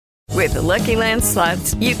With the Lucky Land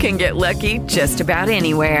Slots, you can get lucky just about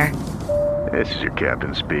anywhere. This is your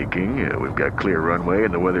captain speaking. We've got clear runway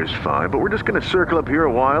and the weather's fine, but we're just going to circle up here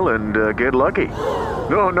a while and get lucky.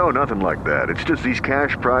 No, nothing like that. It's just these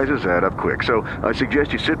cash prizes add up quick. So I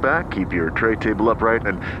suggest you sit back, keep your tray table upright,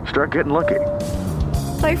 and start getting lucky.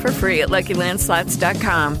 Play for free at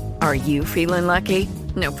LuckyLandSlots.com. Are you feeling lucky?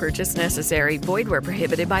 No purchase necessary. Void where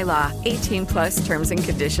prohibited by law. 18 plus terms and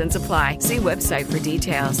conditions apply. See website for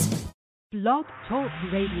details. Blog Talk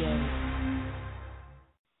Radio.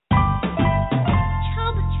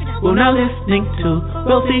 We're now listening to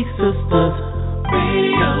Wealthy Sistas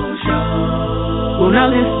Radio Show. We're now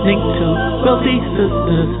listening to Wealthy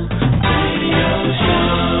Sistas Radio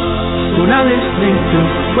Show. We're now listening to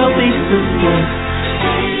Wealthy Sistas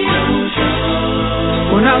Radio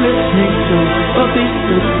Show. We're now listening to Wealthy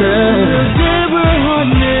Sistas. Deborah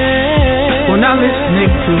Hardnett. We're now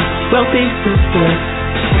listening to Wealthy Sistas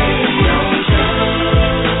Radio Show.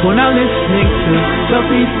 We're now listening to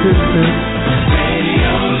Wealthy Sistas.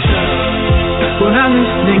 We're not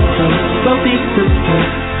listening to Wealthy Sistas.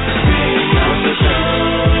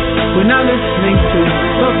 We're not listening to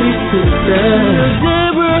Wealthy Sistas.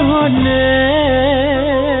 Deborah Hardnett.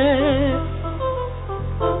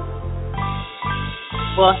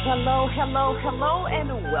 Well, hello, and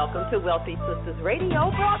welcome to Wealthy Sistas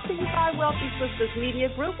Radio, brought to you by Wealthy Sistas Media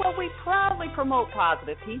Group, where we proudly promote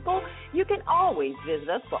positive people. You can always visit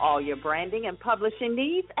us for all your branding and publishing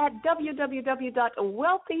needs at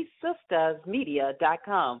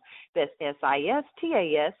www.wealthysistasmedia.com. That's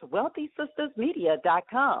SISTAS,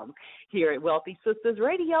 wealthysistasmedia.com. Here at Wealthy Sistas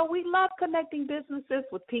Radio, we love connecting businesses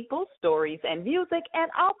with people, stories, and music,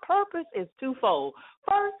 and our purpose is twofold.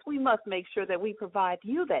 First, we must make sure that we provide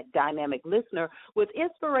you, that dynamic listener, with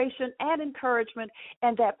inspiration and encouragement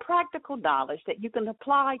and that practical knowledge that you can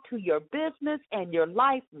apply to your business and your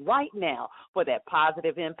life right now for that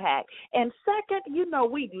positive impact. And second,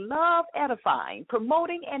 we love edifying,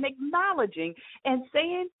 promoting, and acknowledging and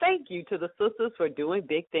saying thank you to the sisters for doing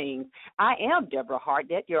big things. I am Deborah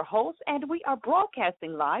Hardnett, your host, and we are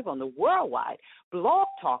broadcasting live on the worldwide Blog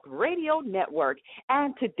Talk Radio Network.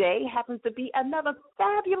 And today happens to be another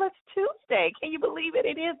fabulous Tuesday. Can you believe it?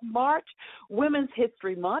 It is March, Women's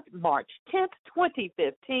History Month, March 10th,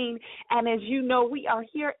 2015. And as you know, we are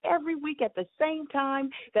here every week at the same time.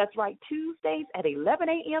 That's right, Tuesdays at 11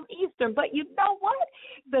 a.m. Eastern. But you know what?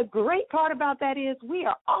 The great part about that is we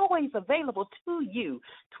are always available to you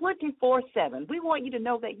 24/7. We want you to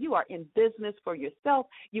know that you are in business for yourself.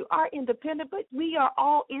 You are independent, but we are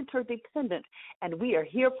all interdependent. And we are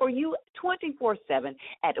here for you 24/7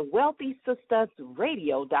 at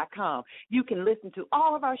wealthysistasradio.com. You can listen to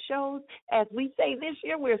all of our shows. As we say this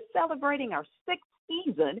year, we're celebrating our 6th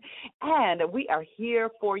season, and we are here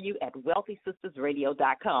for you at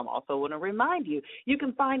wealthysistasradio.com. Also want to remind you, you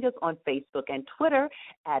can find us on Facebook and Twitter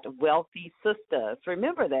at Wealthy Sistas.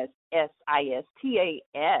 Remember, that's SISTAS.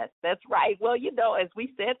 That's right. Well, as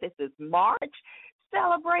we said, this is March,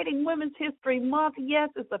 celebrating Women's History Month. Yes,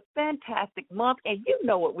 it's a fantastic month, and you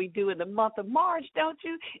know what we do in the month of March, don't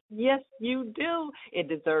you? Yes, you do. It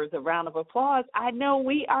deserves a round of applause. I know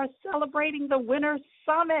we are celebrating the Winter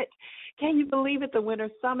Summit. Can you believe it? The Winter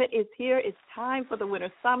Summit is here. It's time for the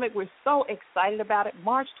Winter Summit. We're so excited about it.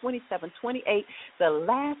 March 27, 28, the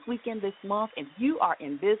last weekend this month. If you are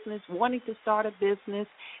in business, wanting to start a business,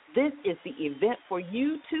 this is the event for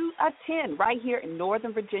you to attend right here in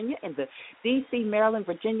Northern Virginia, in the D.C., Maryland,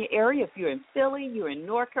 Virginia area. If you're in Philly, you're in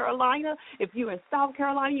North Carolina. If you're in South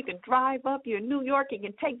Carolina, you can drive up. You're in New York, you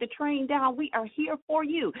can take the train down. We are here for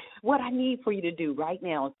you. What I need for you to do right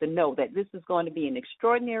now is to know that this is going to be an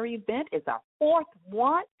extraordinary event. It's our fourth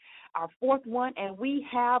one, and we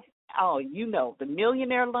have the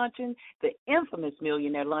Millionaire Luncheon, the infamous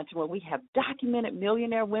Millionaire Luncheon, where we have documented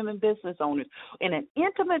millionaire women business owners in an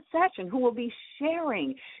intimate session who will be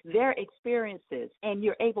sharing their experiences, and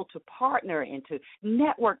you're able to partner and to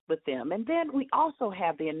network with them. And then we also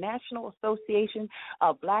have the National Association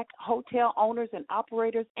of Black Hotel Owners and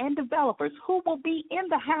Operators and Developers who will be in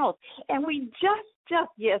the house. And we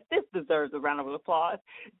yes, this deserves a round of applause,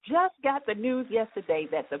 just got the news yesterday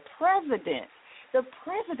that the president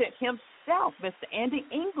himself, Mr. Andy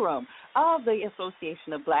Ingram of the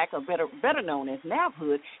Association of Black, or better known as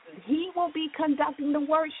NABHOOD, he will be conducting the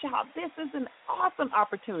workshop. This is an awesome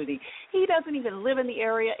opportunity. He doesn't even live in the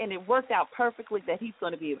area, and it worked out perfectly that he's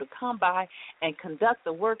going to be able to come by and conduct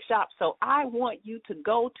the workshop. So I want you to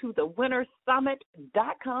go to the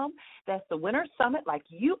winnersummit.com. That's the Winner Summit, like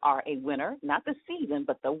you are a winner, not the season,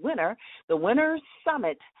 but the winner, the Winner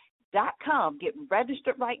Summit.com. Get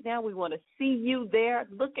registered right now. We want to see you there.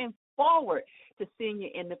 Looking forward to seeing you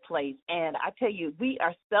in the place. And I tell you, we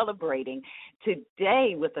are celebrating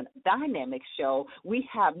today with a dynamic show. We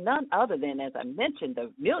have none other than, as I mentioned,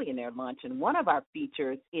 the Millionaire Luncheon. One of our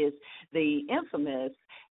features is the infamous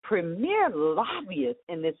premier lobbyist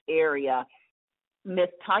in this area, Miss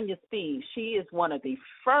Tonya Speed. She is one of the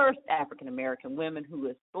first African-American women who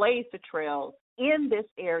has blazed the trails in this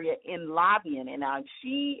area in lobbying. And I'm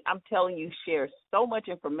telling you, shares so much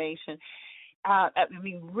information.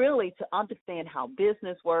 Really to understand how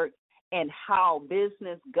business works and how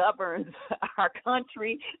business governs our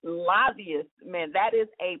country. Lobbyists, man, that is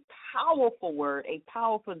a powerful word, a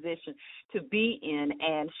powerful position to be in.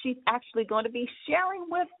 And she's actually going to be sharing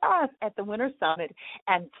with us at the Winter Summit.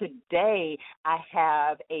 And today I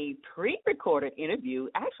have a pre-recorded interview.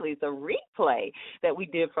 Actually, it's a replay that we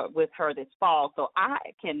did with her this fall. So I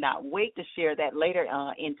cannot wait to share that later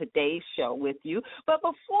in today's show with you. But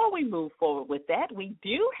before we move forward with that, we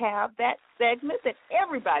do have that segment that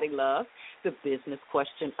everybody loves, the business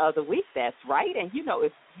question of the week. That's right. And,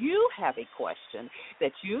 if you have a question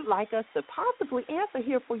that you'd like us to possibly answer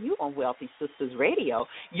here for you on Wealthy Sistas Radio,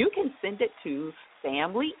 you can send it to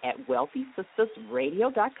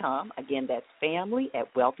family@wealthysistasradio.com. Again, that's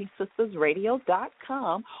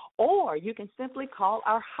family@wealthysistasradio.com. Or you can simply call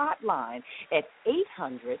our hotline at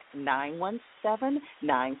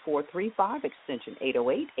 800-917-9435, extension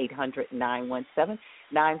 808,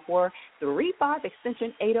 800-917-9435,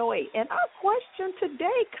 extension 808. And our question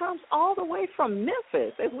today comes all the way from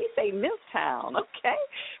Memphis, as we say, Milltown, okay?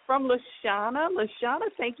 From LaShawna.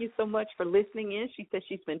 LaShawna, thank you so much for listening in. She says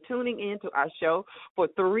she's been tuning in to our show for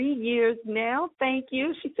 3 years now. Thank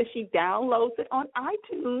you. She says she downloads it on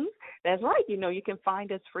iTunes. That's right. You can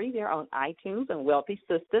find us free there on iTunes and Wealthy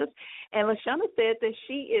Sistas. And LaShawna said that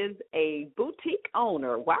she is a boutique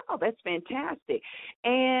owner. Wow, that's fantastic.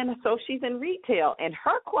 And so she's in retail. And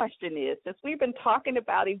her question is, since we've been talking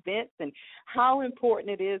about events and how important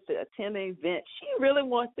it is to attend an event, she really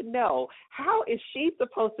wants to know, how is she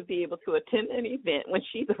supposed to be able to attend an event when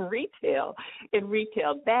she's in retail?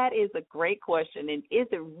 That is a great question. And is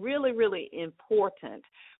it really, really important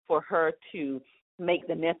for her to make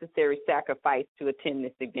the necessary sacrifice to attend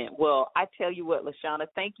this event? Well, I tell you what, LaShawna,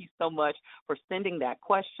 thank you so much for sending that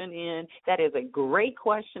question in. That is a great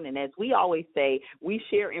question, and as we always say, we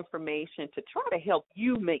share information to try to help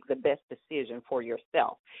you make the best decision for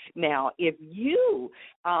yourself. Now, if you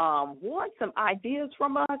want some ideas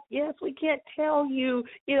from us, yes, we can't tell you,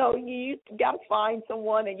 you got to find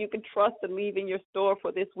someone that you can trust to leave in your store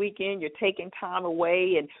for this weekend. You're taking time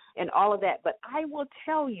away and all of that, but I will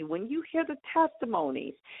tell you, when you hear the testimony,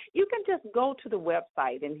 you can just go to the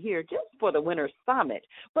website and hear, just for the Winter Summit,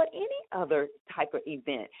 but any other type of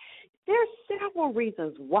event, there's several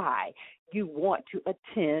reasons why you want to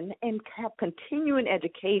attend and have continuing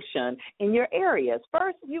education in your areas.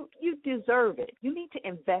 First, you deserve it. You need to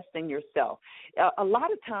invest in yourself. A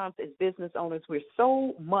lot of times as business owners, we're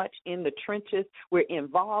so much in the trenches, we're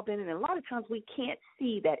involved in it, and a lot of times we can't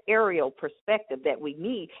see that aerial perspective that we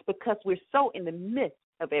need because we're so in the midst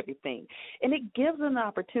of everything. And it gives an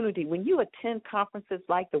opportunity when you attend conferences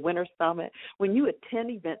like the Winter Summit, when you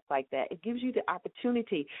attend events like that, it gives you the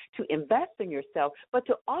opportunity to invest in yourself, but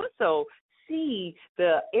to also see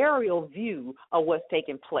the aerial view of what's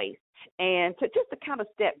taking place. And to kind of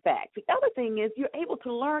step back. The other thing is you're able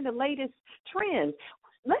to learn the latest trends.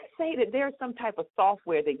 Let's say that there's some type of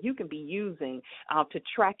software that you can be using to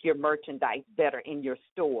track your merchandise better in your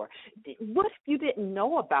store. What if you didn't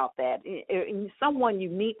know about that? Someone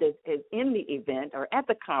you meet that is in the event or at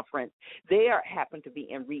the conference, they happen to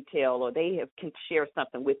be in retail or they can share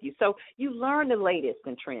something with you. So you learn the latest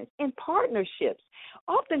in trends. In partnerships,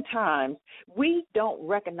 oftentimes we don't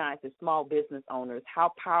recognize as small business owners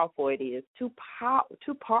how powerful it is to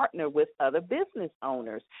partner with other business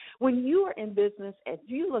owners. When you are in business, as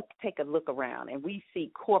you take a look around, and we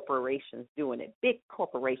see corporations doing it, big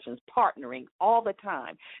corporations partnering all the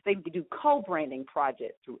time. They do co-branding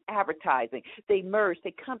projects through advertising. They merge.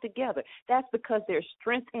 They come together. That's because there's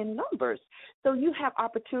strength in numbers. So you have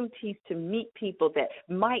opportunities to meet people that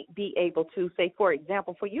might be able to, say, for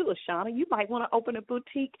example, for you, LaShawna, you might want to open a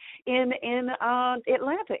boutique in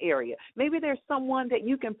Atlanta area. Maybe there's someone that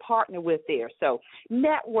you can partner with there. So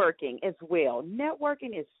networking as well.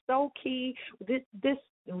 Networking is so key. This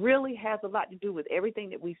really has a lot to do with everything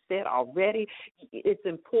that we've said already. It's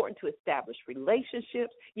important to establish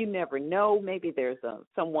relationships. You never know. Maybe there's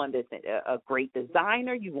someone that's a great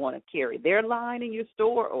designer. You want to carry their line in your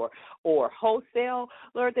store, or wholesaler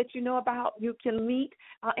that you know about you can meet.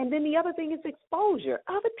 And then the other thing is exposure.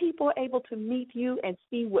 Other people are able to meet you and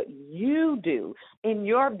see what you do in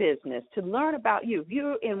your business, to learn about you. If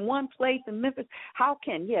you're in one place in Memphis,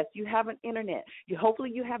 yes, you have an internet.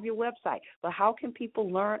 Hopefully you have your website, but how can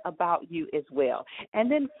people learn about you as well?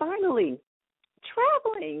 And then finally,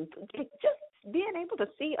 traveling, just being able to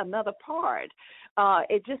see another part. I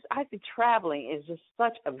think traveling is just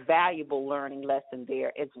such a valuable learning lesson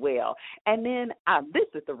there as well. And then this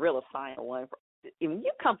is the real final one. When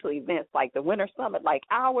you come to events like the Winter Summit, like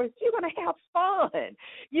ours, you're going to have fun.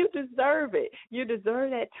 You deserve it. You deserve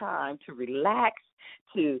that time to relax,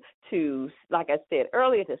 to like I said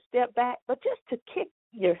earlier, to step back, but just to kick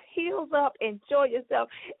your heels up, enjoy yourself.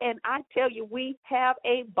 And I tell you, we have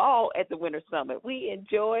a ball at the Winter Summit. We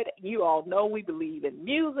enjoyed. You all know we believe in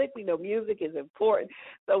music. We know music is important.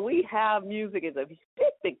 So we have music as a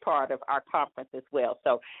big part of our conference as well.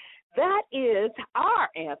 So that is our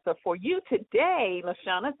answer for you today,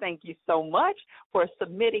 LaShawna. Thank you so much for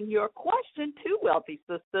submitting your question to Wealthy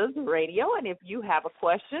Sistas Radio. And if you have a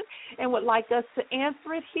question and would like us to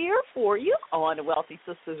answer it here for you on Wealthy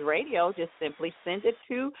Sistas Radio, just simply send it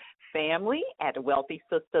to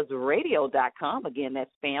family@wealthysistasradio.com. Again,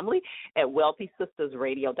 that's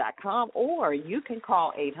family@wealthysistasradio.com. Or you can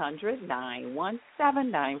call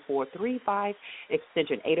 800-917-9435,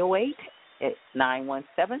 extension 808. It's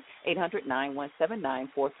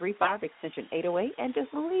 917-800-917-9435, extension 808, and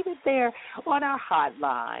just leave it there on our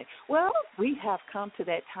hotline. Well, we have come to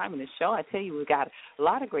that time in the show. I tell you, we've got a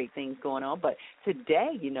lot of great things going on, but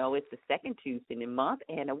today, it's the second Tuesday in the month,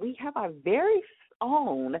 and we have our very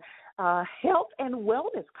own health and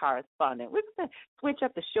wellness correspondent. We're going to switch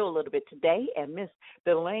up the show a little bit today, and Miss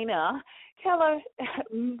Delana Keller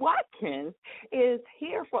Watkins is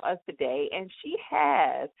here for us today, and she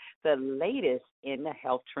has the latest in the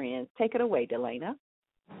health trends. Take it away, Delana.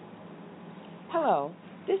 Hello,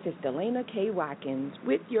 this is Delana K. Watkins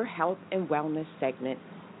with your health and wellness segment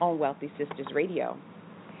on Wealthy Sistas Radio.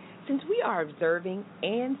 Since we are observing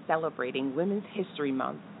and celebrating Women's History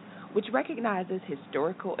Month, which recognizes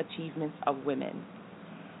historical achievements of women,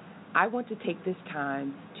 I want to take this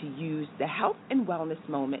time to use the health and wellness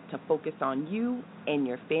moment to focus on you and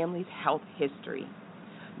your family's health history.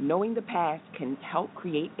 Knowing the past can help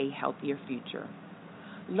create a healthier future.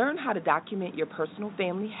 Learn how to document your personal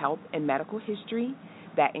family health and medical history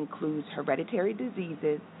that includes hereditary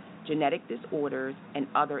diseases, genetic disorders, and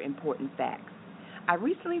other important facts. I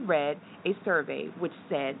recently read a survey which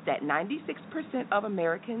said that 96% of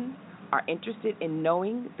Americans are interested in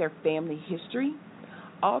knowing their family history.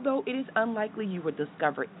 Although it is unlikely you will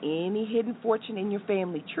discover any hidden fortune in your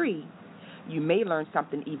family tree, you may learn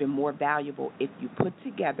something even more valuable if you put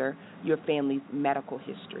together your family's medical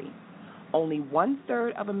history. Only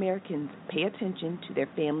 1/3 of Americans pay attention to their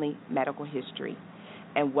family medical history,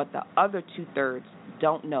 and what the other 2/3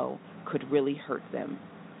 don't know could really hurt them.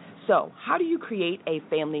 So, how do you create a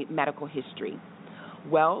family medical history?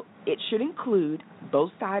 Well, it should include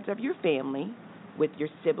both sides of your family with your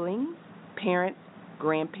siblings, parents,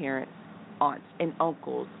 grandparents, aunts, and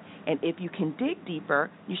uncles. And if you can dig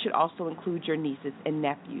deeper, you should also include your nieces and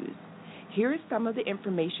nephews. Here is some of the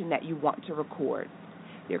information that you want to record: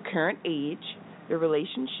 their current age, their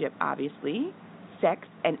relationship, obviously, sex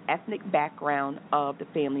and ethnic background of the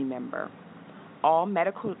family member, all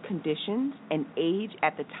medical conditions and age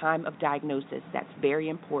at the time of diagnosis. That's very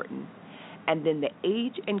important. And then the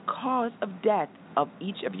age and cause of death of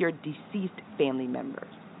each of your deceased family members.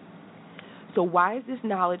 So why is this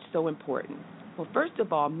knowledge so important? Well, first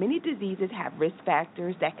of all, many diseases have risk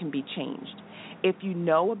factors that can be changed. If you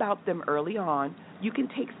know about them early on, you can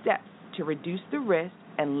take steps to reduce the risk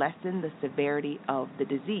and lessen the severity of the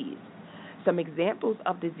disease. Some examples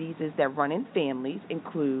of diseases that run in families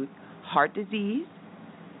include heart disease.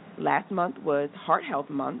 Last month was Heart Health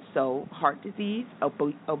Month, so heart disease,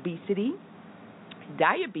 obesity,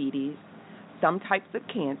 diabetes, some types of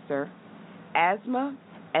cancer, asthma,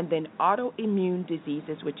 and then autoimmune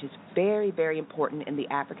diseases, which is very, very important in the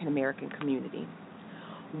African American community.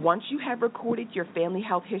 Once you have recorded your family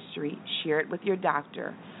health history, share it with your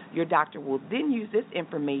doctor. Your doctor will then use this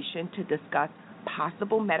information to discuss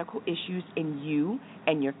possible medical issues in you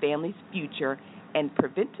and your family's future and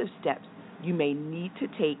preventive steps you may need to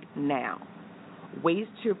take now. Ways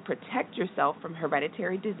to protect yourself from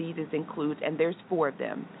hereditary diseases include, and there's 4 of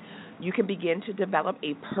them: You can begin to develop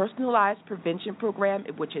a personalized prevention program,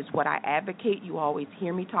 which is what I advocate. You always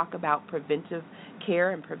hear me talk about preventive care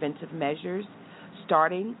and preventive measures.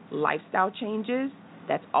 Starting lifestyle changes,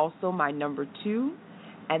 that's also my number 2.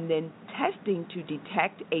 And then testing to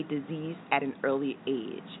detect a disease at an early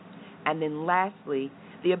age. And then lastly,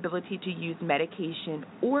 the ability to use medication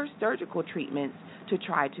or surgical treatments to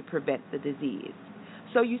try to prevent the disease.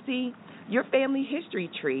 So you see, your family history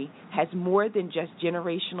tree has more than just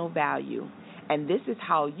generational value, and this is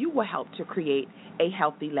how you will help to create a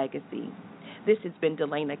healthy legacy. This has been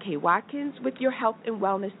Delana K. Watkins with your Health and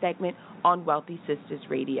Wellness segment on Wealthy Sistas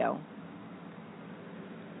Radio.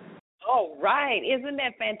 All right. Isn't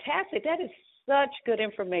that fantastic? That is such good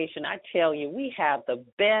information. I tell you, we have the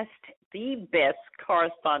best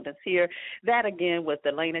correspondence here. That, again, was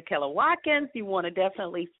Delana Keller Watkins. You want to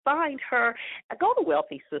definitely find her. Go to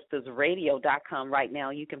WealthySistasRadio.com right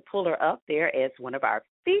now. You can pull her up there as one of our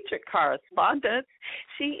featured correspondents.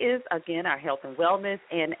 She is, again, our health and wellness.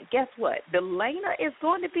 And guess what? Delana is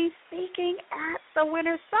going to be speaking at the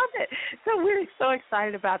Winter Summit. So we're so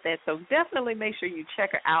excited about that. So definitely make sure you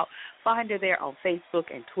check her out. Find her there on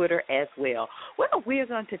Facebook and Twitter as well. Well, we're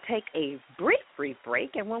going to take a brief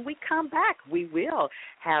break. And when we come back, we will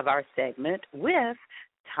have our segment with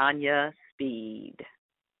Tonya Speed.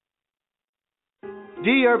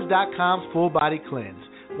 DHerbs.com's Full Body Cleanse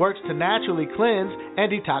works to naturally cleanse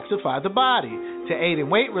and detoxify the body to aid in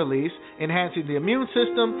weight release, enhancing the immune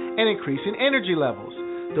system, and increasing energy levels.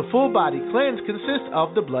 The Full Body Cleanse consists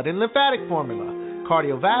of the blood and lymphatic formula,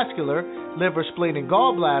 cardiovascular, liver, spleen, and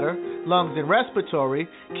gallbladder, lungs and respiratory,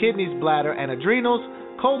 kidneys, bladder, and adrenals,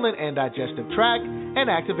 colon and digestive tract, and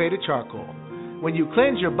activated charcoal. When you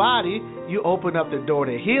cleanse your body, you open up the door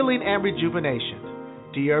to healing and rejuvenation.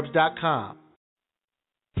 DHerbs.com.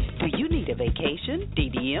 Do you need a vacation?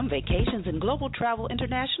 DDM Vacations and Global Travel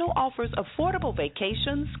International offers affordable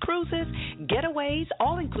vacations, cruises, getaways,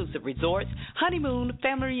 all-inclusive resorts, honeymoon,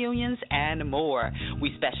 family reunions, and more.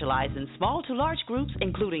 We specialize in small to large groups,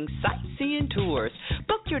 including sightseeing tours.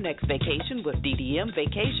 Book your next vacation with DDM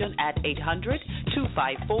Vacation at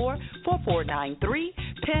 800-254-4493,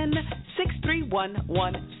 PIN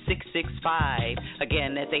 6311665.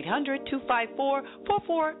 Again, that's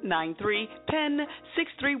 800-254-4493, PIN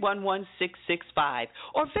 6311665.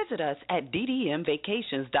 Or visit us at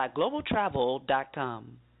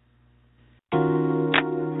ddmvacations.globaltravel.com.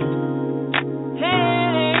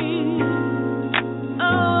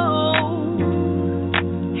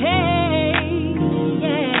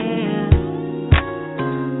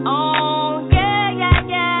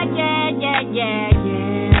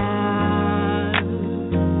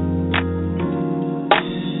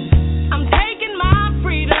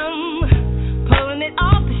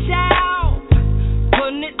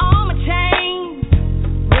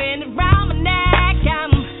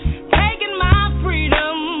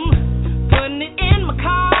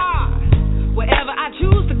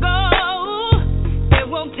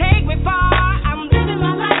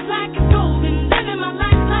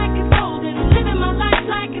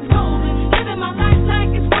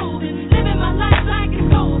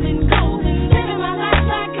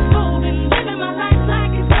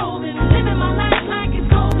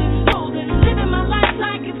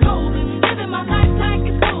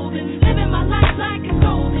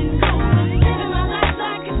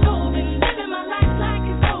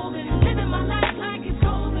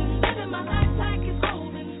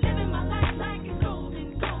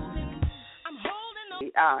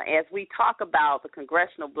 As we talk about the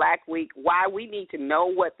Congressional Black Week, why we need to know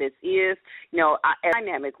what this is, you know, a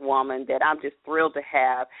dynamic woman that I'm just thrilled to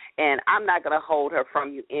have, and I'm not going to hold her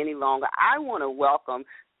from you any longer. I want to welcome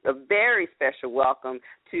a very special welcome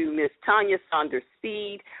to Ms. Tonya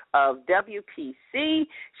Speed of WPC.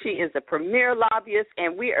 She is a premier lobbyist,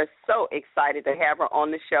 and we are so excited to have her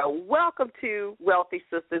on the show. Welcome to Wealthy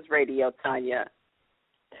Sistas Radio, Tonya.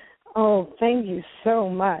 Oh, thank you so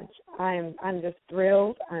much. I'm just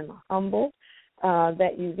thrilled. I'm humbled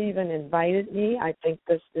that you've even invited me. I think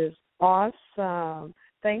this is awesome.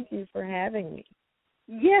 Thank you for having me.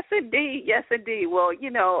 Yes, indeed. Yes, indeed. Well, you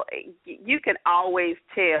know, you can always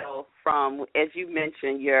tell from, as you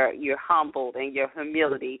mentioned, your humbled and your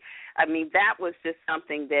humility. I mean, that was just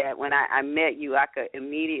something that when I met you, I could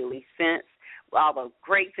immediately sense all the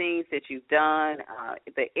great things that you've done,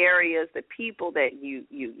 the areas, the people that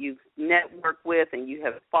you've networked with and you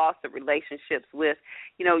have fostered relationships with.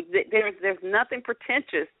 You know, there's nothing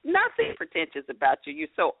pretentious about you. You're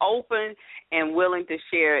so open and willing to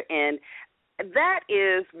share, and that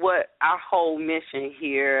is what our whole mission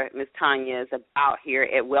here, Ms. Tonya, is about here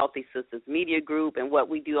at Wealthy Sistas Media Group, and what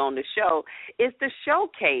we do on the show is to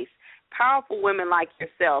showcase powerful women like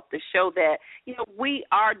yourself to show that, we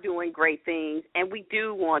are doing great things and we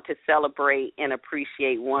do want to celebrate and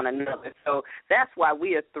appreciate one another. So that's why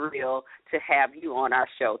we are thrilled to have you on our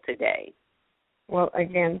show today. Well,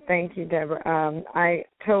 again, thank you, Deborah. I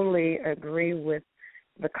totally agree with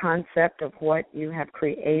the concept of what you have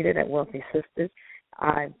created at Wealthy Sistas.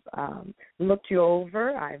 I've looked you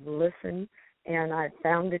over, I've listened, and I've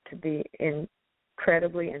found it to be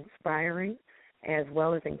incredibly inspiring as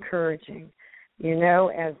well as encouraging.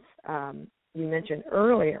 As you mentioned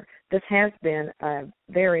earlier, this has been a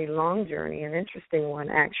very long journey, an interesting one,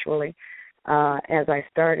 actually, as I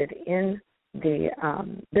started in the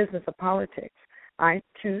business of politics. I,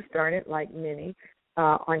 too, started, like many,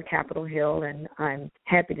 on Capitol Hill, and I'm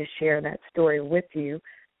happy to share that story with you.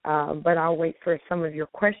 But I'll wait for some of your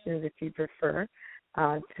questions, if you prefer,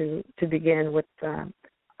 to begin with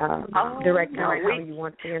directing how you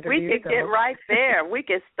want the interview. We can get right there. We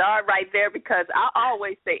can start right there because I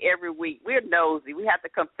always say every week, we're nosy. We have to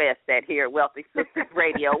confess that here at Wealthy Sistas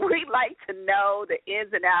Radio. We like to know the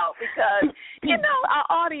ins and outs because, our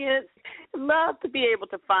audience love to be able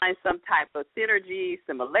to find some type of synergy,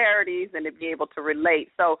 similarities, and to be able to relate.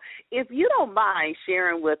 So if you don't mind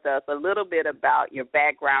sharing with us a little bit about your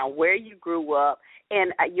background, where you grew up,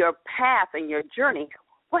 and your path and your journey,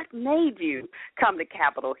 what made you come to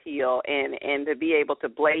Capitol Hill and to be able to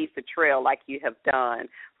blaze the trail like you have done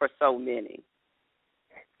for so many?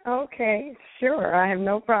 Okay, sure. I have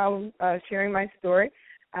no problem sharing my story.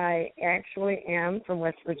 I actually am from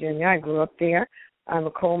West Virginia. I grew up there. I'm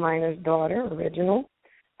a coal miner's daughter, original.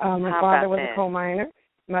 My father was a coal miner.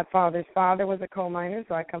 My father's father was a coal miner,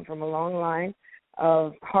 so I come from a long line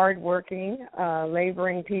of hardworking,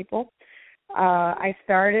 laboring people. I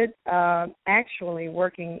started actually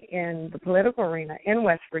working in the political arena in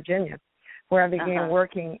West Virginia, where I began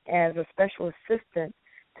working as a special assistant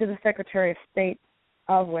to the Secretary of State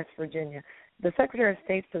of West Virginia. The Secretary of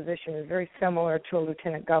State's position is very similar to a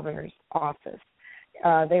lieutenant governor's office.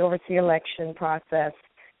 They oversee election process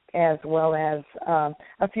as well as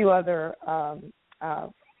a few other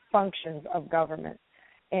functions of government.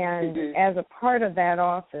 And as a part of that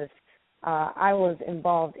office, I was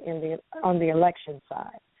involved on the election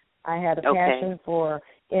side. I had a passion for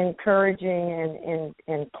encouraging and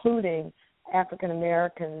including African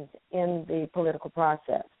Americans in the political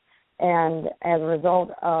process. And as a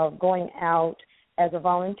result of going out as a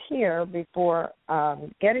volunteer before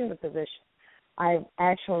getting the position, I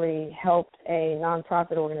actually helped a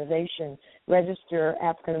nonprofit organization register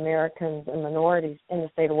African Americans and minorities in the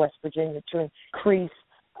state of West Virginia to increase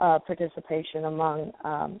participation among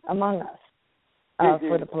us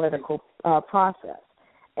for the political process.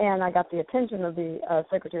 And I got the attention of the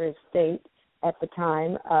Secretary of State at the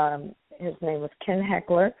time. His name was Ken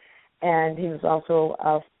Heckler, and he was also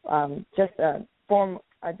just a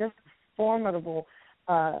formidable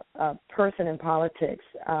person in politics.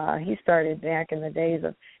 He started back in the days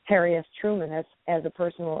of Harry S. Truman as a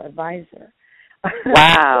personal advisor.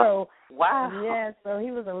 Wow. Wow. Yeah, so he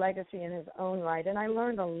was a legacy in his own right, and I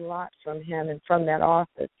learned a lot from him and from that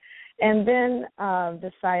office. And then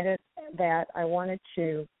decided that I wanted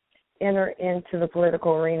to enter into the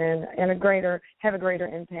political arena and have a greater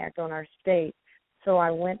impact on our state. So I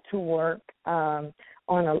went to work on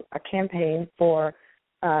a campaign for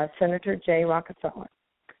Senator Jay Rockefeller.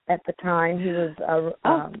 At the time, he was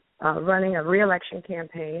running a re-election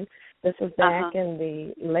campaign. This was back in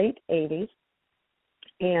the late 80s.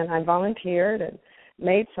 And I volunteered and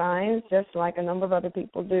made signs just like a number of other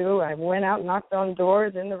people do. I went out and knocked on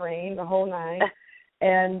doors in the rain, the whole nine.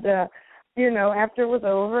 And, after it was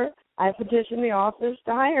over, I petitioned the office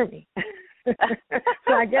to hire me.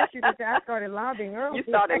 So I guess you could say I started lobbying early. You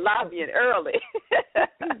started lobbying early.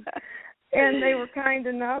 And they were kind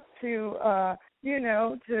enough to,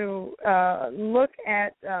 look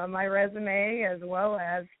at my resume as well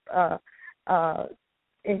as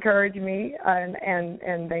encourage me,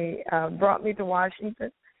 and they brought me to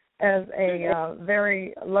Washington as a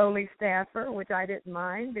very lowly staffer, which I didn't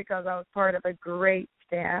mind because I was part of a great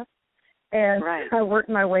staff. And I worked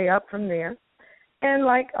my way up from there. And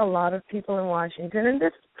like a lot of people in Washington, and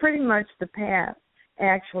this is pretty much the path,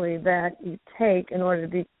 actually, that you take in order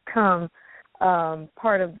to become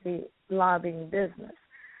part of the lobbying business.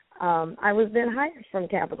 I was then hired from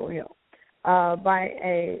Capitol Hill by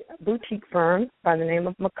a boutique firm by the name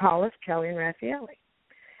of McAuliffe, Kelly & Raffaelli.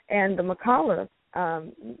 And the McAuliffe,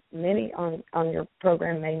 many on your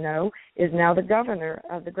program may know, is now the governor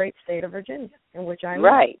of the great state of Virginia, in which I live.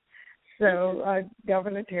 Right. So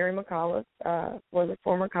Governor Terry McAuliffe was a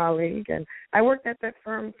former colleague, and I worked at that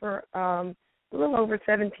firm for a little over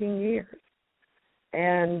 17 years.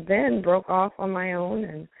 and then broke off on my own,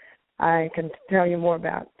 and I can tell you more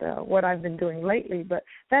about what I've been doing lately, but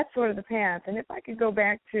that's sort of the path. And if I could go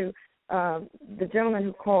back to the gentleman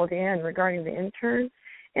who called in regarding the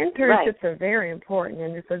internships are very important,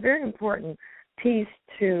 and it's a very important piece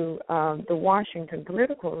to the Washington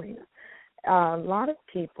political arena. A lot of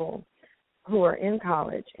people who are in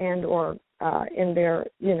college and or in their,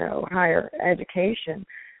 higher education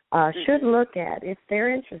should look at, if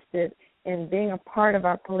they're interested in being a part of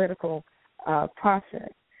our political process,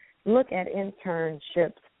 look at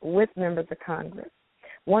internships with members of Congress.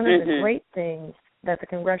 One of the great things that the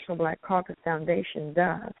Congressional Black Caucus Foundation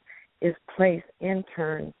does is place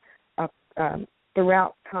interns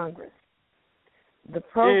throughout Congress. The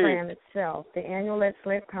program itself, the annual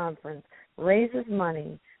legislative conference, raises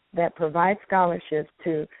money that provides scholarships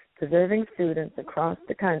to deserving students across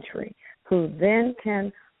the country who then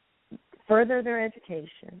can further their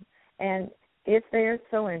education. And if they are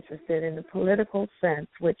so interested in the political sense,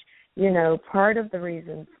 which, part of the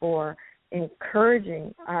reason for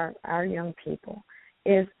encouraging our young people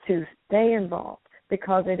is to stay involved,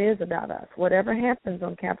 because it is about us. Whatever happens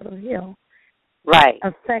on Capitol Hill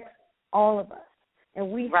affects all of us, and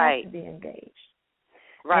we have to be engaged.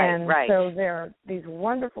 So there are these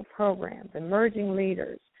wonderful programs, emerging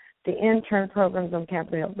leaders, the intern programs on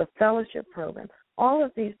Capitol Hill, the fellowship program. All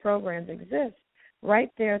of these programs exist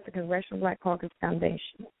right there at the Congressional Black Caucus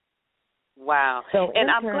Foundation. Wow. So and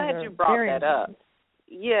I'm glad you brought that up.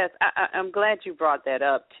 Yes, I'm glad you brought that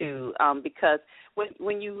up, too, because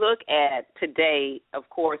when you look at today, of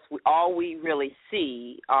course, all we really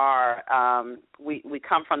see are we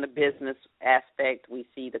come from the business aspect. We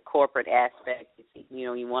see the corporate aspect.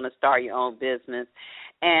 You want to start your own business.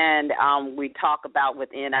 And we talk about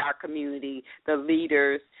within our community the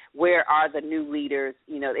leaders. Where are the new leaders?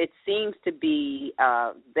 It seems to be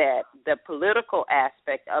that the political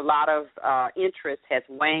aspect, a lot of interest has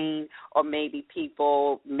waned, or maybe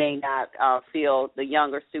people may not the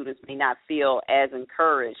younger students may not feel as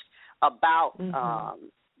encouraged about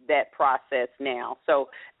that process now. So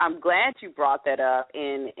I'm glad you brought that up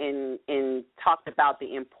and talked about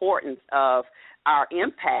the importance of our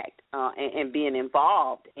impact and being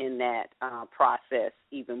involved in that process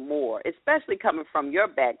even more, especially coming from your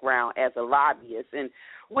background as a lobbyist. And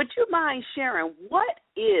would you mind sharing what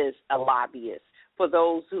is a lobbyist for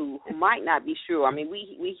those who might not be sure? I mean,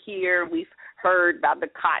 we've heard about the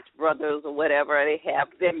Koch brothers or whatever. They have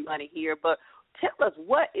their money here, but tell us,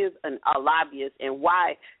 what is a lobbyist, and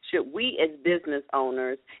why should we as business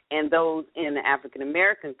owners and those in the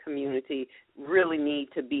African-American community really need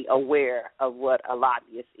to be aware of what a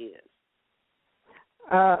lobbyist is?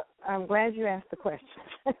 I'm glad you asked the question.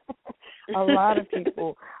 A lot of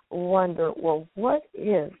people wonder, well, what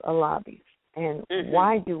is a lobbyist, and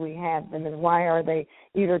why do we have them, and why are they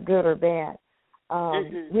either good or bad?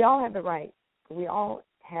 We all have the right. We all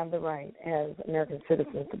have the right as American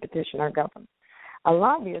citizens to petition our government. A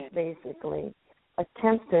lobbyist basically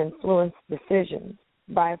attempts to influence decisions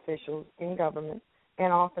by officials in government,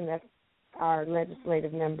 and often that's our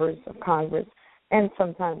legislative members of Congress, and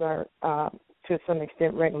sometimes our, to some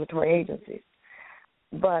extent, regulatory agencies.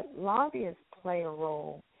 But lobbyists play a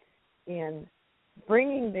role in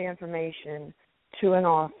bringing the information to an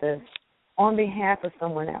office on behalf of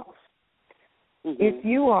someone else. If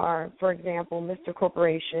you are, for example, Mr.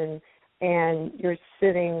 Corporation, and you're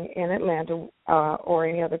sitting in Atlanta or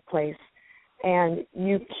any other place, and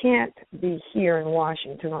you can't be here in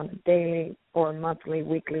Washington on a daily or monthly,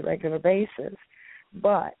 weekly, regular basis,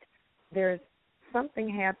 but there's something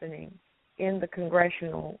happening in the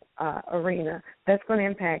congressional arena that's going to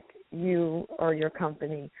impact you or your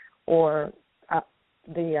company or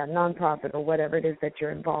the nonprofit or whatever it is that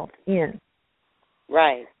you're involved in.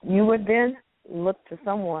 Right. You would then look to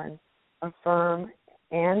someone, a firm,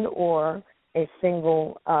 and or a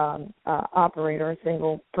single operator, a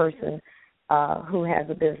single person who has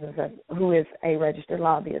a business, who is a registered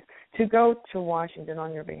lobbyist, to go to Washington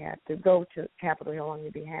on your behalf, to go to Capitol Hill on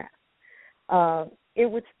your behalf. It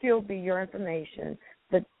would still be your information.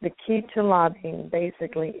 The key to lobbying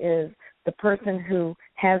basically is the person who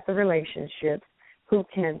has the relationships, who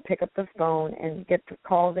can pick up the phone and get the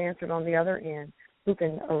calls answered on the other end, who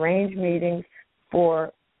can arrange meetings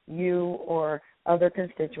for you or other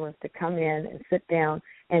constituents to come in and sit down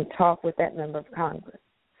and talk with that member of Congress.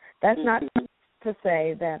 That's not to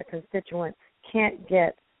say that a constituent can't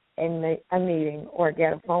get a meeting or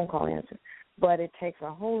get a phone call answered, but it takes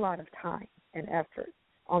a whole lot of time and effort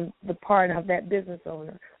on the part of that business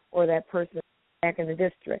owner or that person back in the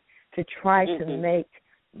district to try to make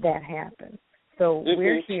that happen. So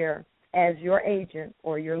we're here as your agent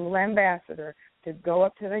or your little ambassador to go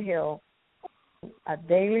up to the Hill on a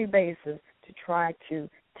daily basis to try to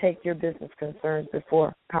take your business concerns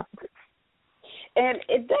before Congress. And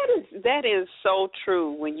that is so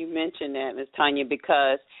true when you mention that, Ms. Tonya,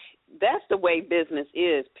 because that's the way business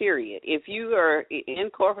is, period. If you are in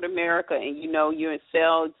corporate America and you know you're in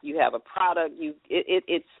sales, you have a product,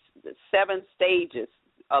 it's 7 stages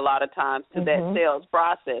a lot of times to that sales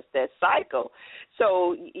process, that cycle.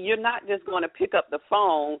 So you're not just going to pick up the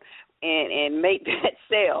phone and make that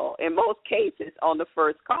sale, in most cases, on the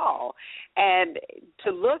first call. And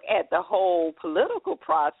to look at the whole political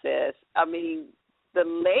process, I mean, the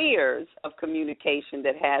layers of communication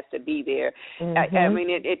that has to be there, I mean,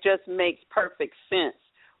 it just makes perfect sense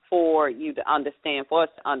for you to understand, for us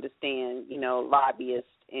to understand, you know, lobbyists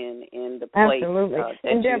in the place that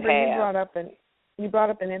and Deborah, you have. You brought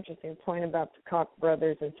up an interesting point about the Koch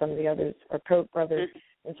brothers and some of the others, or Koch brothers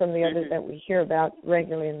and some of the others that we hear about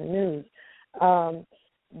regularly in the news.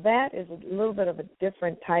 That is a little bit of a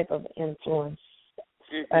different type of influence.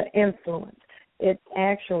 It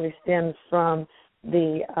actually stems from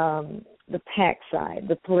the PAC side,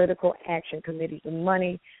 the political action committees, the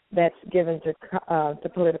money that's given to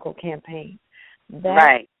political campaigns.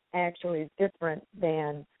 That's actually different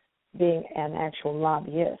than being an actual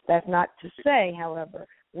lobbyist. That's not to say, however,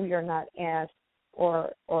 we are not asked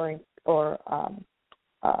or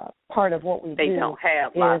part of what we do don't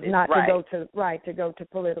have is not to go to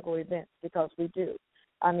political events, because we do.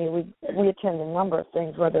 I mean, we attend a number of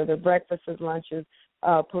things, whether they're breakfasts, lunches,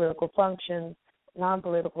 political functions,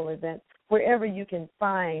 non-political events, wherever you can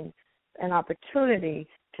find an opportunity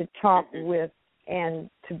to talk with and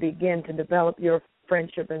to begin to develop your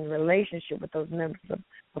friendship and relationship with those members of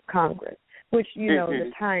Congress, which, you know, the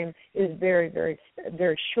time is very, very,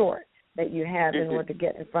 very short that you have in order to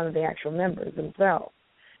get in front of the actual members themselves.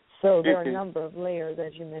 So there are a number of layers,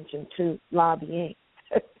 as you mentioned, to lobbying.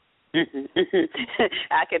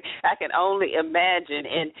 I can only imagine,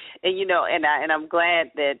 and you know, and I'm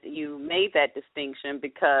glad that you made that distinction,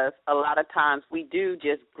 because a lot of times we do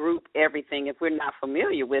just group everything. If we're not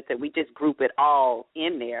familiar with it, we just group it all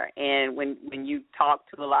in there. And when you talk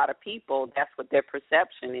to a lot of people, that's what their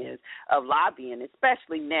perception is of lobbying,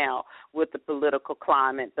 especially now with the political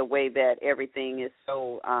climate, the way that everything is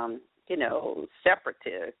so you know,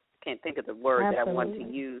 separative. Can't think of the word that I want to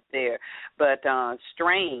use there, but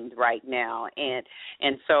strained right now,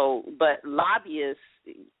 and so, but lobbyists.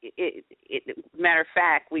 Matter of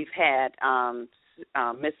fact, we've had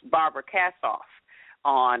Miss Barbara Kassoff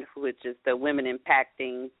on, which is the Women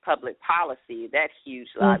Impacting Public Policy. That huge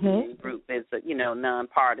lobbying group is a, you know,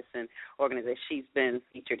 nonpartisan organization. She's been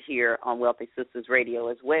featured here on Wealthy Sistas Radio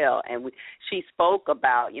as well, and she spoke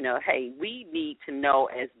about, you know, hey, we need to know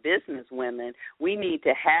as business women, we need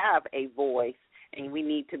to have a voice, and we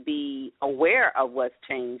need to be aware of what's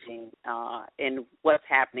changing and what's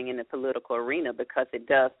happening in the political arena, because it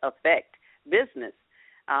does affect business.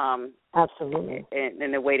 Absolutely.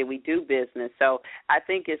 In the way that we do business. So I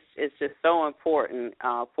think it's just so important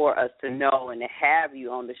for us to know and to have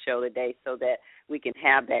you on the show today, so that we can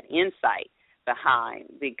have that insight behind,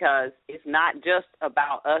 because it's not just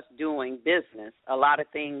about us doing business. A lot of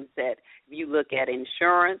things that, if you look at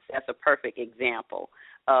insurance, that's a perfect example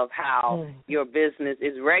of how your business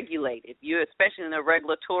is regulated. You're especially in a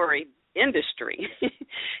regulatory industry,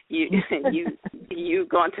 you're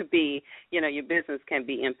going to be, you know, your business can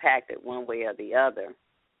be impacted one way or the other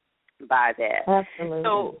by that. Absolutely.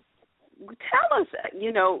 So tell us,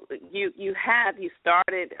 you know, you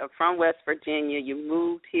started from West Virginia, you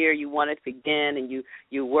moved here, you wanted to begin, and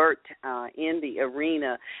you worked in the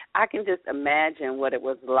arena. I can just imagine what it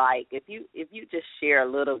was like. If you just share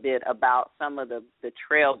a little bit about some of the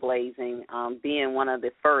trailblazing, being one of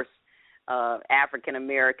the first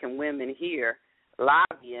African-American women here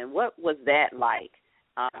lobbying. What was that like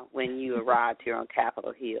when you arrived here on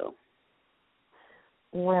Capitol Hill?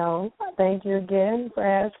 Well, thank you again for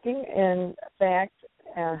asking. In fact,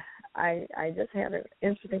 I just had an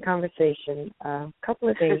interesting conversation a couple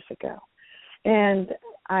of days ago, and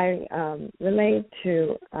I relayed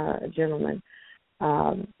to a gentleman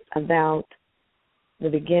about the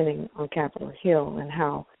beginning on Capitol Hill and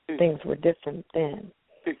how things were different then.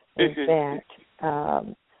 In fact,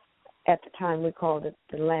 at the time we called it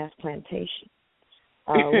the last plantation.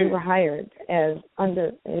 We were hired as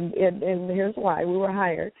under, and here's why: we were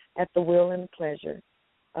hired at the will and pleasure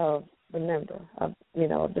of the member of, you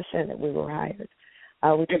know, of the Senate. We were hired.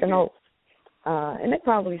 We took an oath, and they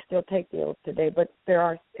probably still take the oath today. But there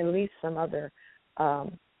are at least some other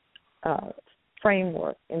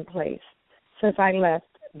framework in place. Since I left,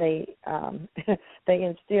 they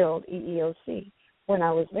instilled EEOC, when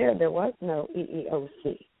I was there was no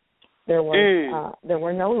EEOC. There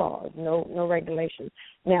were no laws, no regulations.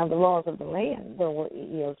 Now, the laws of the land, there were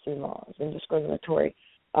EEOC laws and discriminatory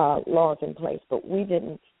laws in place, but we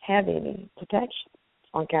didn't have any protection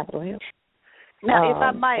on Capitol Hill. Now, if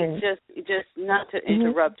I might, just not to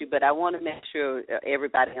interrupt you, but I want to make sure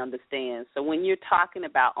everybody understands. So when you're talking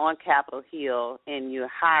about on Capitol Hill and you're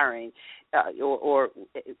hiring, or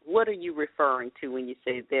what are you referring to when you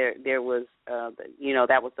say there was,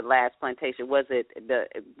 that was the last plantation? Was it the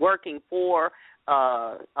working for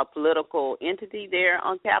a political entity there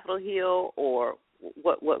on Capitol Hill, or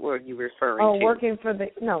what were you referring to? Working for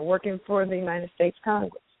the United States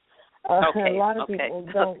Congress. A lot of people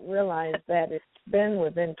don't realize that it's been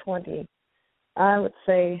within 20, I would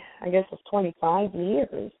say, I guess it's 25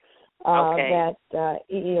 years that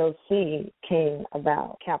EEOC came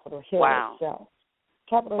about, Capitol Hill itself.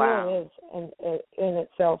 Capitol Hill is in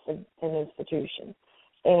itself an institution.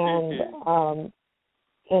 And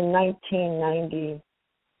in 1990,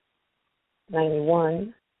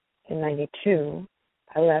 91, and 92,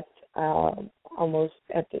 I left almost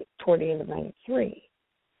toward the end of 93.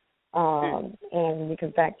 And you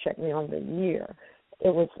can fact check me on the year.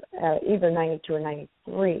 It was either 92 or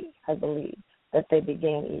 93, I believe, that they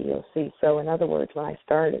began EEOC. So, in other words, when I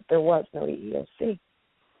started, there was no EEOC.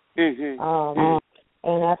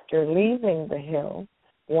 And after leaving the Hill,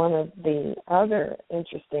 one of the other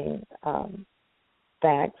interesting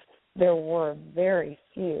facts, there were very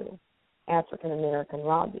few African American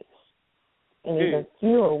lobbyists, and even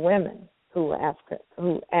fewer women who were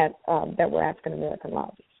that were African American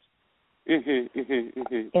lobbyists. In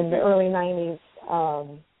the early 90s,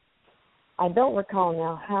 I don't recall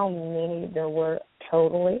now how many there were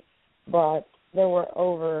totally, but there were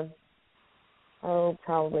over,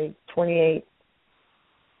 probably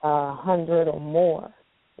 2,800 or more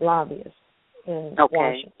lobbyists in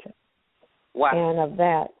Washington. Wow. And of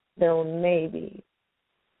that, there were maybe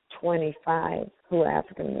 25 who were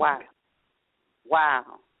African American.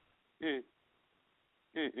 Wow. And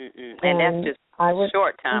that's just a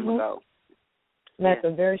short time ago. That's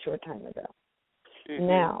a very short time ago.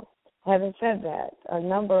 Now, having said that, a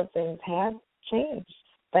number of things have changed,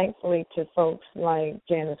 thankfully, to folks like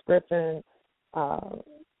Janice Griffin,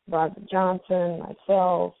 Roger Johnson,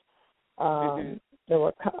 myself. There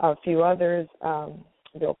were a few others,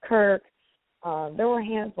 Bill Kirk. There were a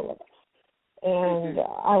handful of us. And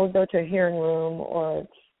I would go to a hearing room or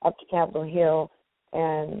up to Capitol Hill,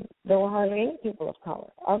 and there were hardly any people of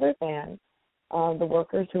color other than the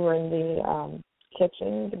workers who were in the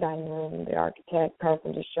kitchen, the dining room, the architect,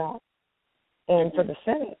 carpenter shop. And for the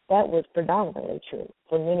Senate, that was predominantly true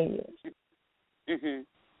for many years.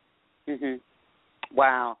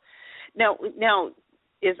 Wow. Now,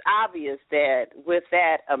 it's obvious that with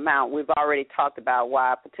that amount, we've already talked about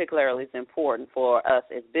why particularly it's important for us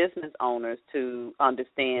as business owners to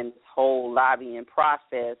understand this whole lobbying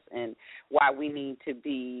process and why we need to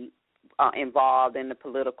be involved in the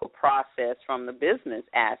political process from the business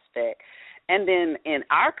aspect. And then in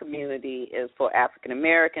our community is for African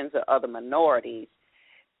Americans or other minorities,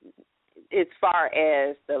 as far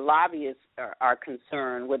as the lobbyists are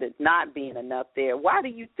concerned, with it not being enough there, why do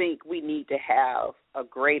you think we need to have a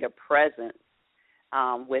greater presence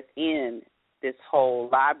within this whole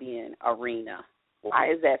lobbying arena?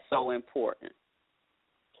 Why is that so important?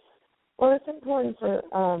 Well, it's important for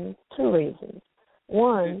two reasons.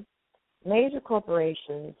 One, major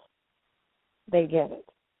corporations, they get it.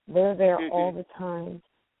 They're there all the time.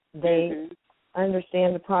 They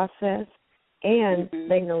understand the process, and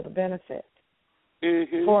they know the benefit.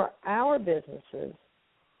 For our businesses,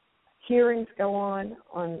 hearings go on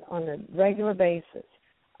a regular basis.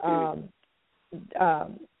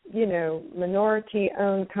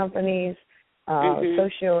 Minority-owned companies,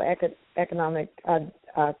 socio-economic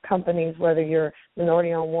companies, whether you're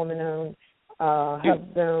minority-owned, woman-owned,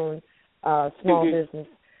 hub-owned, small business,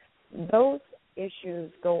 those issues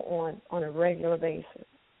go on a regular basis.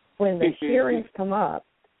 When the hearings come up,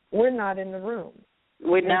 we're not in the room.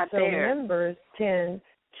 We're not so there. So members tend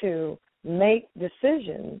to make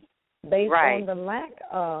decisions based on the lack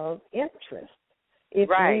of interest. If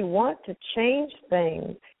we want to change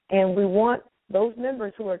things and we want those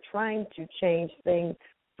members who are trying to change things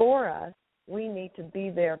for us, we need to be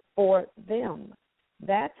there for them.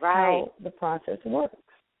 That's how the process works.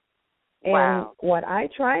 And what I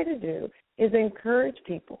try to do is encourage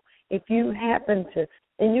people. If you happen to,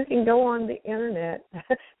 and you can go on the Internet,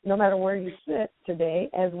 no matter where you sit today,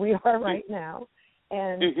 as we are right now,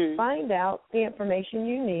 and find out the information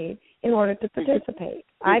you need in order to participate.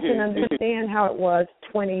 I can understand how it was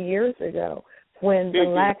 20 years ago when the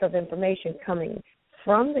lack of information coming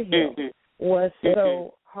from the Hill was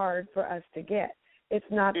so hard for us to get. It's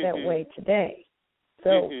not that way today.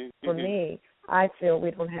 So for me, I feel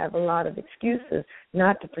we don't have a lot of excuses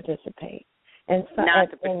not to participate. And so,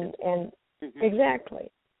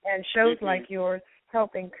 exactly. And shows like yours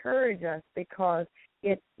help encourage us because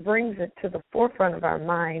it brings it to the forefront of our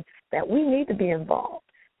mind that we need to be involved.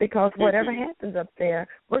 Because whatever happens up there,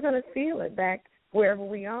 we're going to feel it back wherever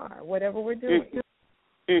we are, whatever we're doing.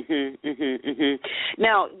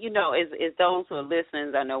 Now, you know, as those who are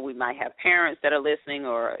listening, I know we might have parents that are listening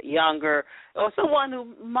or younger or someone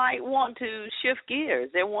who might want to shift gears.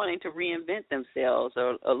 They're wanting to reinvent themselves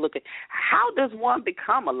or look at how does one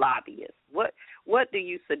become a lobbyist? What do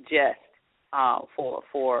you suggest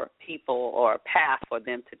for people or a path for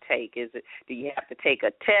them to take? Do you have to take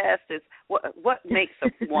a test? What makes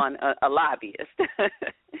one a lobbyist?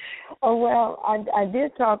 Oh, well, I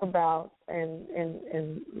did talk about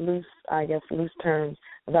in loose terms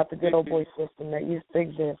about the good old boy system that used to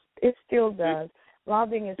exist. It still does.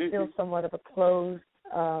 Lobbying is still somewhat of a closed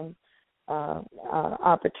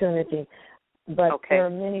opportunity, but there are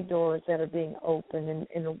many doors that are being opened,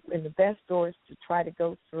 and the best doors to try to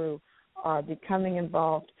go through are becoming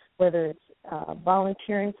involved, whether it's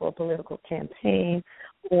volunteering for a political campaign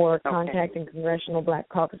or contacting Congressional Black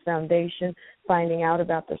Caucus Foundation, finding out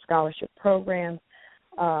about their scholarship programs.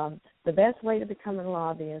 The best way to become a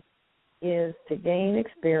lobbyist is to gain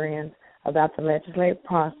experience about the legislative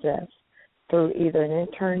process through either an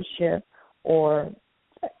internship or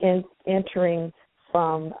entering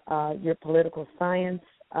from your political science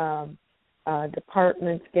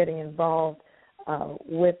departments, getting involved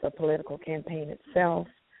with the political campaign itself,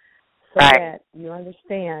 so that you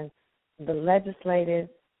understand the legislative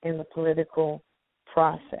and the political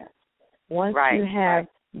process. Once you have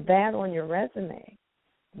that on your resume,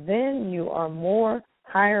 then you are more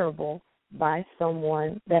hireable by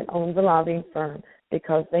someone that owns a lobbying firm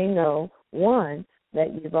because they know, one,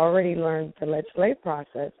 that you've already learned the legislative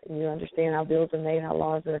process and you understand how bills are made, how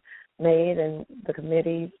laws are made, and the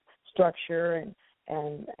committee structure and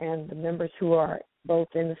the members who are both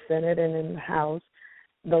in the Senate and in the House.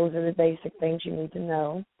 Those are the basic things you need to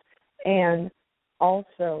know. And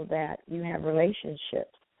also that you have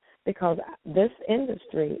relationships, because this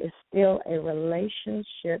industry is still a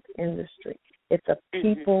relationship industry. It's a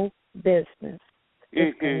people business.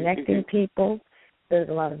 It's connecting people. There's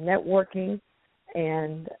a lot of networking,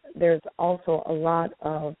 and there's also a lot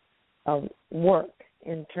of work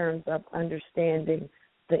in terms of understanding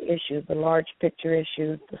the issues, the large picture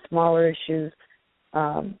issues, the smaller issues,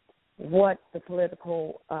 what the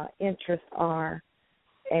political interests are,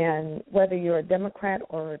 and whether you're a Democrat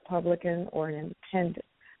or a Republican or an independent,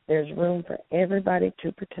 there's room for everybody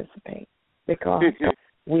to participate because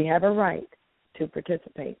we have a right to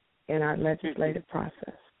participate in our legislative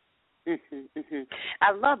process.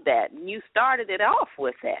 I love that. You started it off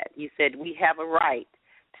with that. You said we have a right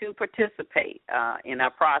to participate in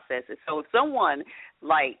our processes. So if someone,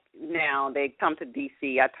 like now, they come to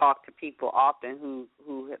D.C., I talk to people often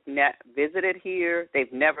who have visited here,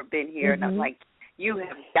 they've never been here, and I'm like, you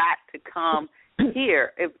have got to come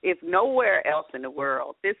here. If nowhere else in the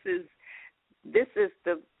world, this is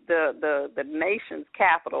the nation's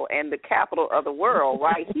capital and the capital of the world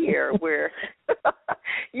right here, where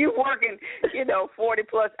you working 40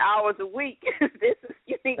 plus hours a week.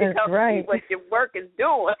 You need to come see what your work is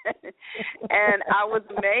doing. And I was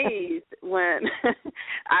amazed when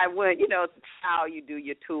I went, how you do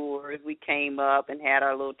your tours. We came up and had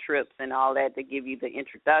our little trips and all that to give you the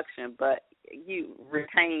introduction, but you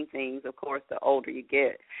retain things, of course, the older you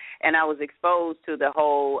get. And I was exposed to the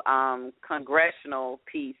whole congressional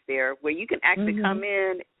piece there, where you can actually come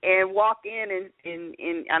in and walk in,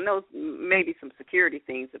 and I know maybe some security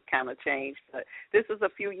things have kind of changed, but this was a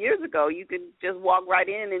few years ago. You could just walk right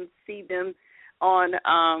in and see them on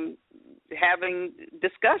having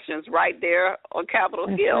discussions right there on Capitol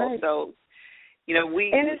Hill. Right. So,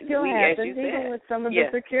 and it still happens, even with some of the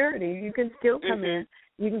security. You can still come in.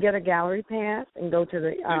 You can get a gallery pass and go to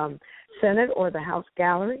the Senate or the House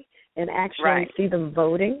gallery and actually see them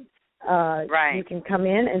voting. You can come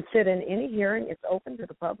in and sit in any hearing. It's open to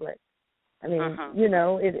the public. I mean,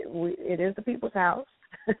 it is the people's house.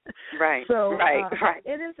 So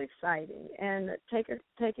it is exciting. And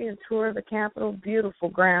taking a tour of the Capitol, beautiful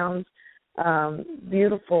grounds,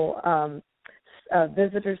 beautiful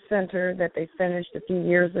visitor center that they finished a few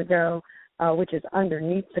years ago, which is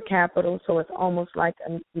underneath the Capitol, so it's almost like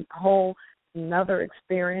a whole another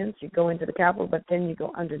experience. You go into the Capitol, but then you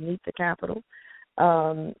go underneath the Capitol.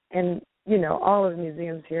 And, all of the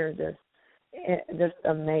museums here are just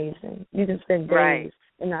amazing. You can spend days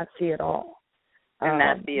and not see it all. And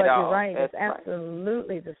not see it but all. You're right. That's it's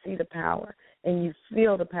absolutely to see the power, and you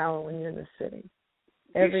feel the power when you're in the city.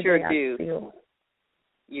 Every sure day do. I feel it.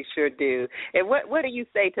 You sure do. And what do you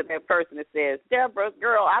say to that person that says, Deborah,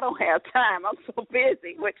 girl, I don't have time. I'm so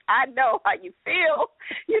busy, which I know how you feel.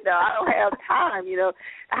 I don't have time.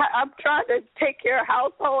 I'm trying to take care of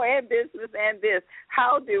household and business and this.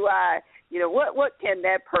 How do I, what can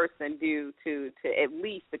that person do to at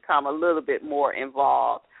least become a little bit more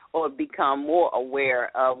involved or become more aware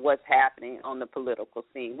of what's happening on the political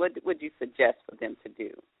scene? What would you suggest for them to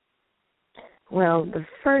do? Well, the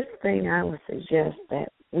first thing I would suggest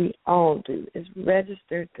that we all do is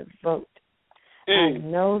register to vote. I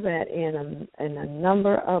know that in a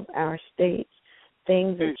number of our states,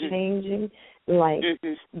 things are changing, like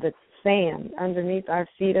the sand underneath our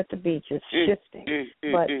feet at the beach is shifting.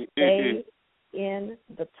 But stay in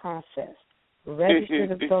the process. Register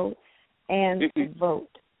to vote and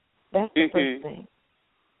vote. That's the first thing.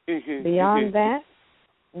 Beyond that,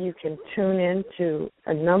 you can tune in to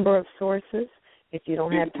a number of sources. If you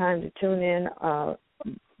don't have time to tune in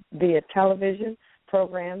via television,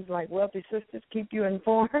 programs like Wealthy Sistas keep you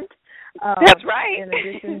informed. That's right. In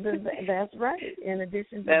addition to that's right. In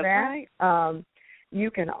addition to that's that, right.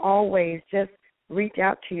 You can always just reach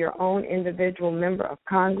out to your own individual member of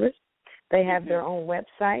Congress. They have their own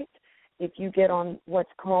website. If you get on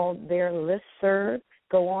what's called their listserv,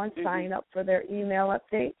 go on, sign up for their email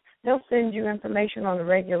updates. They'll send you information on a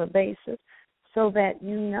regular basis so that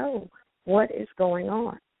you know what is going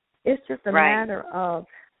on. It's just a matter of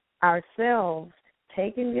ourselves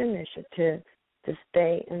taking the initiative to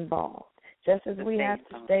stay involved. Just as we have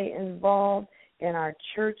to stay involved in our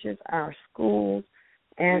churches, our schools,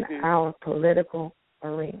 and our political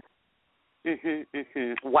arena.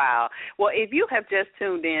 Wow. Well, if you have just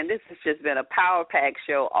tuned in, this has just been a power-packed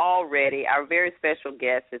show already. Our very special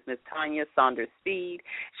guest is Ms. Tonya Speed.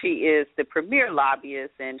 She is the premier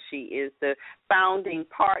lobbyist, and she is the founding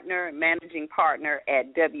partner, managing partner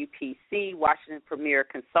at WPC, Washington Premier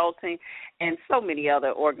Consulting, and so many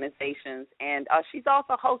other organizations. And she's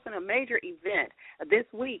also hosting a major event this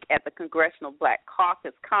week at the Congressional Black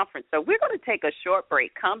Caucus Conference. So we're going to take a short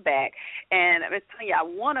break, come back, and Ms. Tonya, I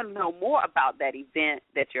want to know more about that event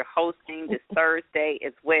that you're hosting this Thursday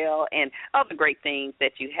as well, and other great things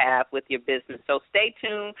that you have with your business. So stay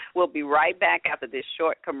tuned. We'll be right back after this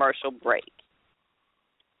short commercial break.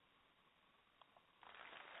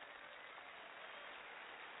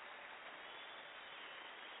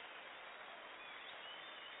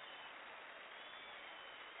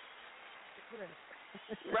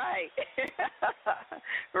 Right.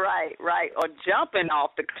 right. Or jumping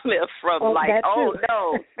off the cliff from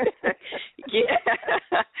no.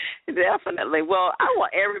 Yeah, definitely. Well, I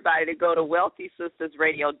want everybody to go to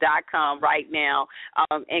wealthysistasradio.com right now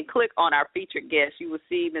and click on our featured guest. You will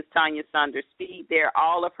see Ms. Tonya Speed there,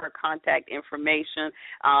 all of her contact information,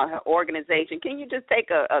 her organization. Can you just take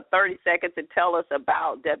a 30 seconds and tell us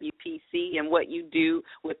about WPC and what you do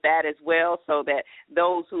with that as well, so that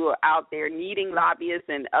those who are out there needing lobbyists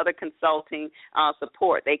and other consulting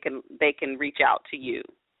support, they can reach out to you?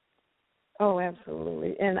 Oh,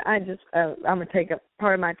 absolutely. And I just, I'm going to take a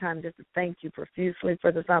part of my time just to thank you profusely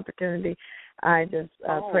for this opportunity. I just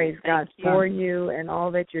praise God for you and all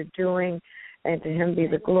that you're doing, and to Him be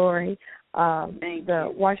the glory.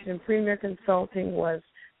 The Washington Premier Consulting was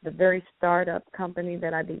the very startup company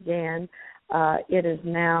that I began. It is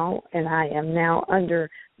now, and I am now under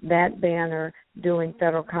that banner doing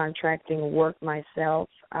federal contracting work myself.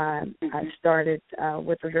 I started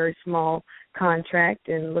with a very small contract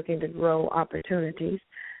and looking to grow opportunities,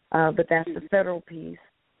 but that's the federal piece.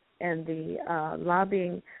 And the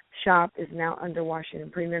lobbying shop is now under Washington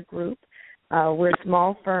Premier Group. We're a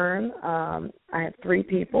small firm. I have 3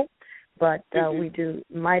 people, but we do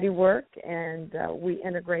mighty work, and we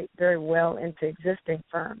integrate very well into existing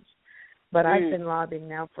firms. But I've been lobbying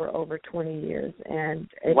now for over 20 years, and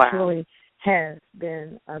it truly has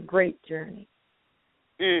been a great journey.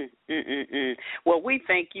 Well, we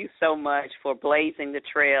thank you so much for blazing the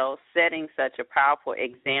trail, setting such a powerful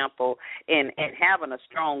example, and having a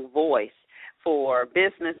strong voice for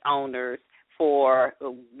business owners, for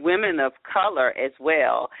women of color as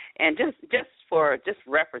well, and just for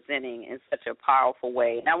representing in such a powerful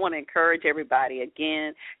way. And I want to encourage everybody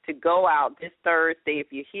again to go out this Thursday. If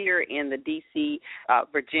you're here in the D.C.,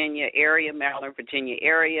 Virginia area, Maryland, Virginia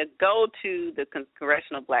area, go to the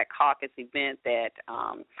Congressional Black Caucus event that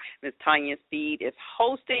Ms. Tonya Speed is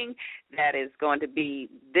hosting. That is going to be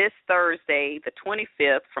this Thursday, the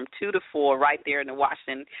 25th, from 2 to 4, right there in the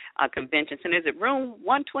Washington Convention Center. Is it room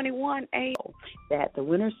 121A? That the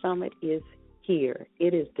Winter Summit is here.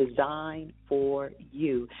 It is designed for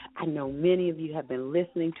you. I know many of you have been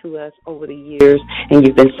listening to us over the years, and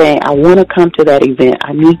you've been saying, I want to come to that event.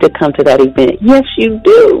 I need to come to that event. Yes, you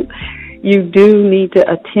do. You do need to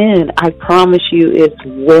attend. I promise you it's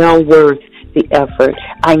well worth the effort.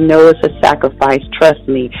 I know it's a sacrifice, trust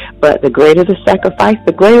me, but the greater the sacrifice,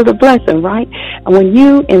 the greater the blessing, right? And when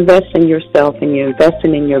you invest in yourself and you're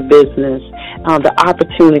investing in your business, the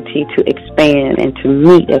opportunity to expand and to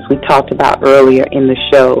meet, as we talked about earlier in the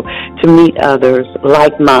show, to meet others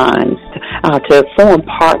like minds, to form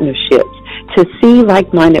partnerships, to see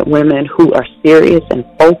like-minded women who are serious and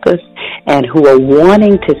focused and who are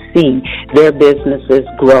wanting to see their businesses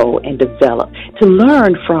grow and develop, to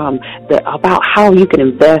learn from about how you can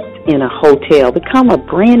invest in a hotel, become a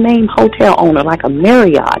brand name hotel owner like a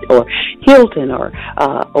Marriott or Hilton or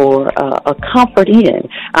a Comfort Inn.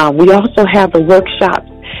 We also have the workshops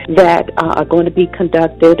that are going to be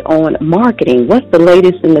conducted on marketing. What's the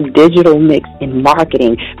latest in the digital mix in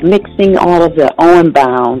marketing, mixing all of the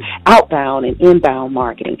outbound and inbound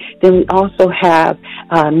marketing. Then we also have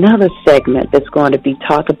another segment that's going to be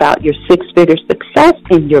talk about your six-figure success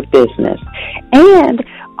in your business. And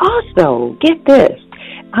also, get this,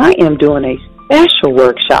 I am doing a special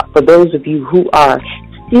workshop for those of you who are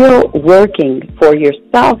still working for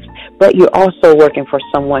yourself, but you're also working for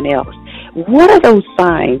someone else. What are those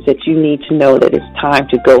signs that you need to know that it's time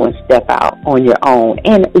to go and step out on your own?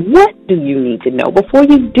 And what do you need to know before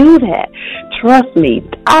you do that? Trust me,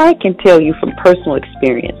 I can tell you from personal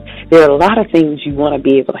experience, there are a lot of things you want to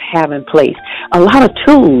be able to have in place, a lot of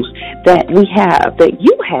tools that we have, that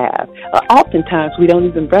you have. Oftentimes we don't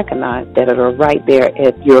even recognize that are right there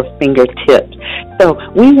at your fingertips. So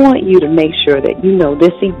we want you to make sure that you know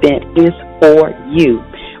this event is for you.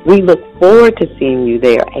 We look forward to seeing you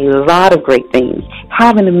there. A lot of great things,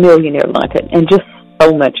 having a Millionaire Luncheon, and just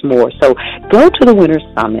so much more. So go to the Winner's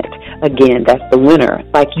Summit. Again, that's the winner,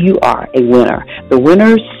 like you are a winner.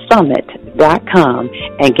 thewinnersummit.com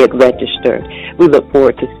and get registered. We look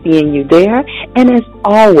forward to seeing you there. And as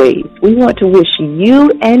always, we want to wish you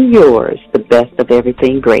and yours the best of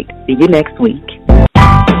everything great. See you next week.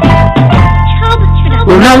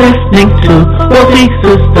 We're now listening to Wealthy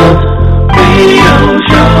Sistas Radio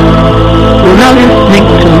Show. We're now listening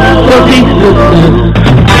to Wealthy Sistas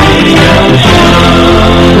Radio Show.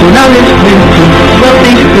 We're now listening to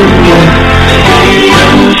Wealthy Sistas Radio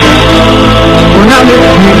Show. We're now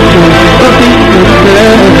listening to Wealthy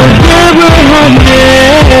Sistas Deborah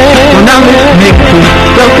Hardnett. We're now listening to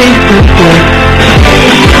Wealthy Sistas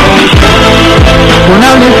Radio Show. We're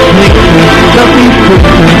now listening to Wealthy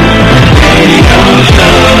Sistas Radio Show.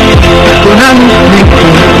 We're now listening to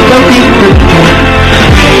Wealthy Sistas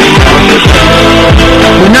Radio Show.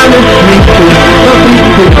 We're now listening to Wealthy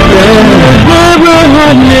Sistas Deborah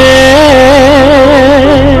Hardnett.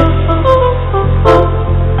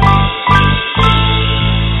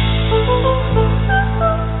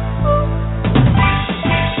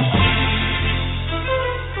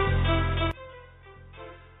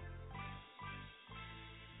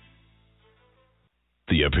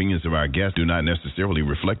 The opinions of our guests do not necessarily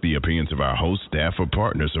reflect the opinions of our host, staff, or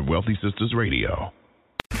partners of Wealthy Sistas Radio.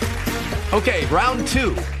 Okay, round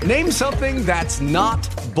two. Name something that's not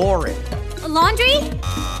boring. A laundry?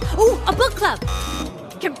 Ooh, a book club.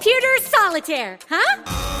 Computer solitaire, huh?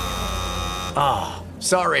 Ah,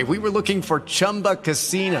 sorry, we were looking for Chumba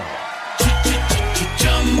Casino.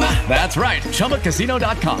 That's right,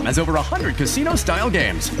 ChumbaCasino.com has over 100 casino-style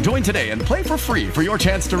games. Join today and play for free for your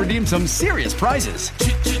chance to redeem some serious prizes.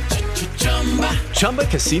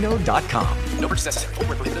 ChumbaCasino.com. No purchase necessary. Void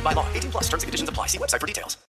where prohibited by law. 18+ terms and conditions apply. See website for details.